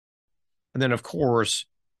And then, of course,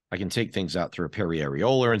 I can take things out through a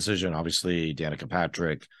periareolar incision. Obviously, Danica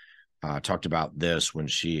Patrick talked about this when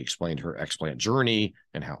she explained her explant journey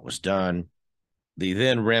and how it was done. The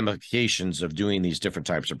then ramifications of doing these different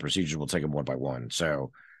types of procedures, we'll take them one by one.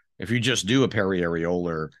 So if you just do a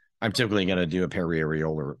periareolar, I'm typically going to do a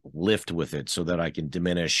periareolar lift with it so that I can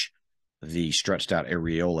diminish the stretched out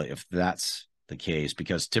areola if that's the case,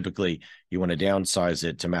 because typically you want to downsize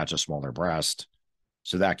it to match a smaller breast.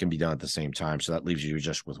 So that can be done at the same time. So that leaves you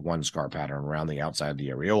just with one scar pattern around the outside of the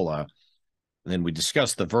areola. And then we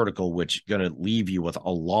discussed the vertical, which is going to leave you with a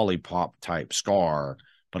lollipop type scar,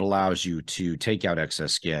 but allows you to take out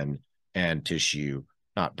excess skin and tissue,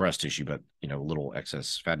 not breast tissue, but, you know, little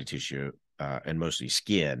excess fatty tissue and mostly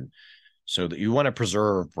skin, so that you want to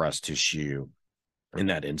preserve breast tissue in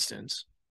that instance.